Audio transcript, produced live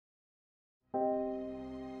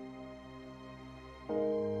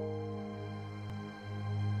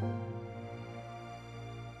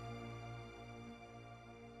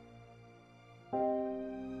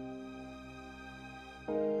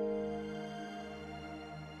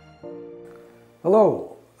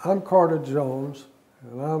Hello, I'm Carter Jones,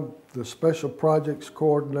 and I'm the Special Projects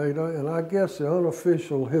Coordinator and I guess the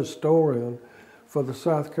unofficial historian for the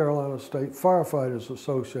South Carolina State Firefighters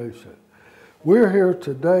Association. We're here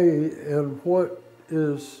today in what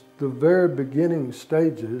is the very beginning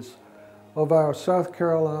stages of our South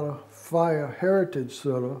Carolina Fire Heritage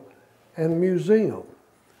Center and Museum.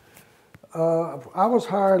 I was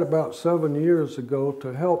hired about 7 years ago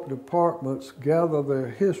to help departments gather their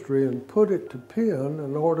history and put it to pen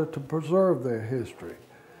in order to preserve their history.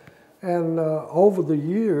 And over the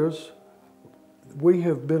years, we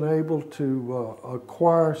have been able to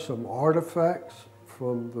acquire some artifacts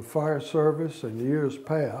from the fire service in years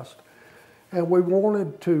past, and we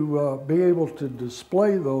wanted to be able to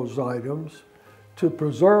display those items to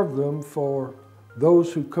preserve them for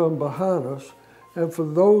those who come behind us and for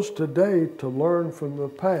those today to learn from the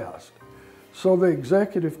past. So the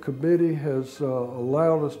executive committee has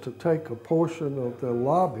allowed us to take a portion of the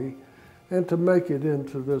lobby and to make it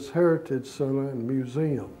into this Heritage Center and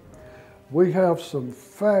Museum. We have some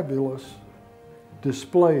fabulous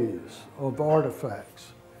displays of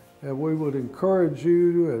artifacts, and we would encourage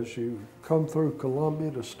you as you come through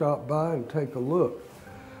Columbia to stop by and take a look.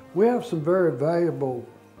 We have some very valuable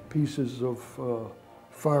pieces of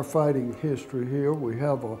firefighting history here. We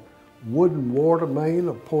have a wooden water main,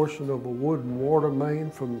 a portion of a wooden water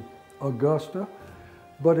main from Augusta,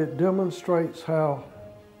 but it demonstrates how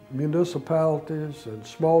municipalities and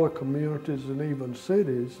smaller communities and even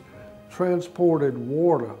cities transported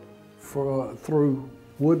water through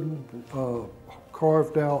wooden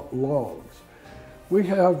carved out logs. We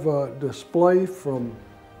have a display from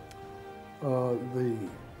the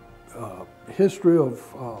history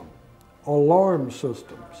of alarm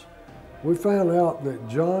systems. We found out that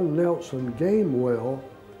John Nelson Gamewell,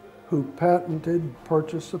 who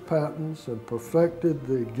purchased the patents and perfected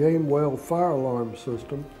the Gamewell fire alarm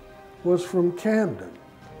system, was from Camden.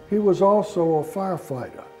 He was also a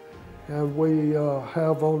firefighter. And we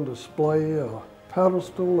have on display a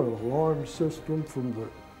pedestal and alarm system from the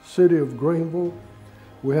city of Greenville.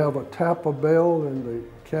 We have a tapper bell in the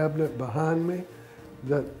cabinet behind me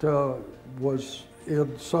that was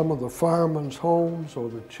in some of the firemen's homes or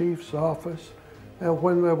the chief's office. And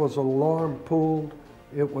when there was an alarm pulled,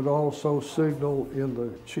 it would also signal in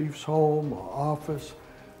the chief's home or office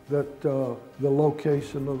that the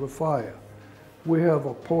location of the fire. We have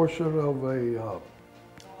a portion of a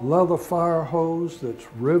leather fire hose that's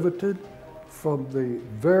riveted from the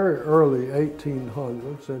very early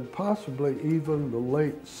 1800s and possibly even the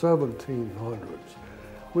late 1700s.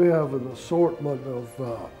 We have an assortment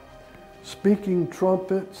of speaking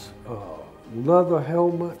trumpets, leather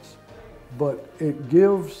helmets, but it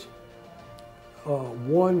gives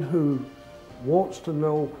one who wants to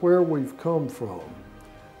know where we've come from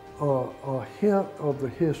a hint of the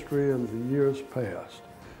history in the years past.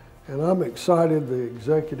 And I'm excited the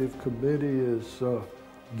executive committee is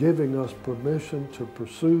giving us permission to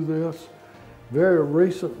pursue this. Very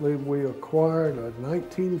recently we acquired a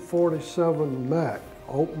 1947 Mack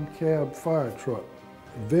open cab fire truck,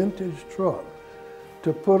 vintage truck,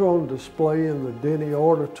 to put on display in the Denny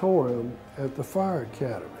Auditorium at the Fire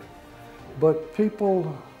Academy. But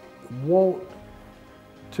people want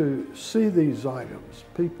to see these items.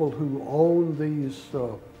 People who own these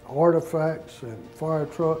artifacts and fire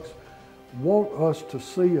trucks want us to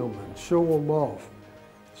see them and show them off.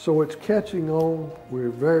 So it's catching on. We're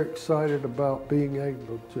very excited about being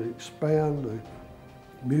able to expand the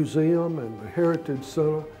museum and the Heritage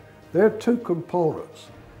Center. There are two components.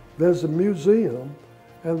 There's a museum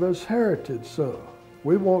and there's Heritage Center.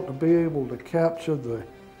 We want to be able to capture the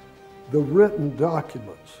written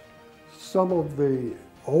documents, some of the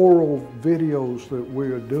oral videos that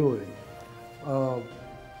we are doing.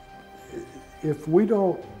 If we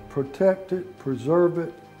don't protect it, preserve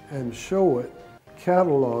it, and show it,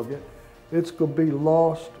 catalog it, it's going to be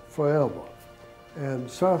lost forever. And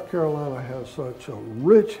South Carolina has such a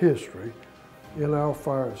rich history in our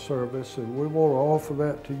fire service, and we want to offer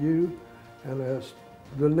that to you. And as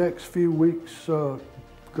the next few weeks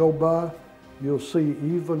go by, you'll see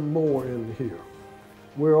even more in here.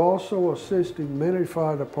 We're also assisting many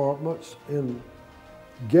fire departments in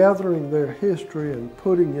gathering their history and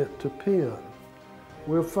putting it to pen.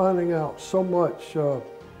 We're finding out so much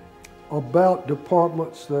about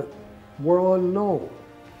departments that were unknown.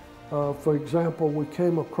 For example, we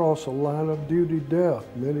came across a line of duty death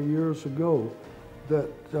many years ago that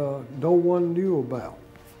no one knew about.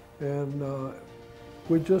 And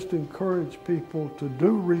we just encourage people to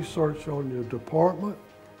do research on your department,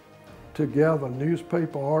 to gather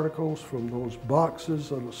newspaper articles from those boxes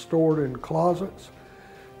that are stored in closets,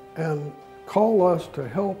 and call us to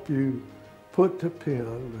help you put to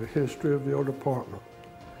pen the history of your department.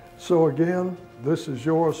 So again, this is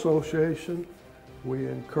your association. We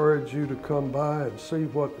encourage you to come by and see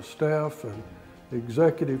what the staff and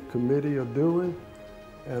executive committee are doing.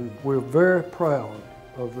 And we're very proud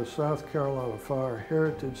of the South Carolina Fire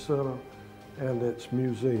Heritage Center and its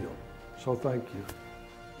museum. So thank you.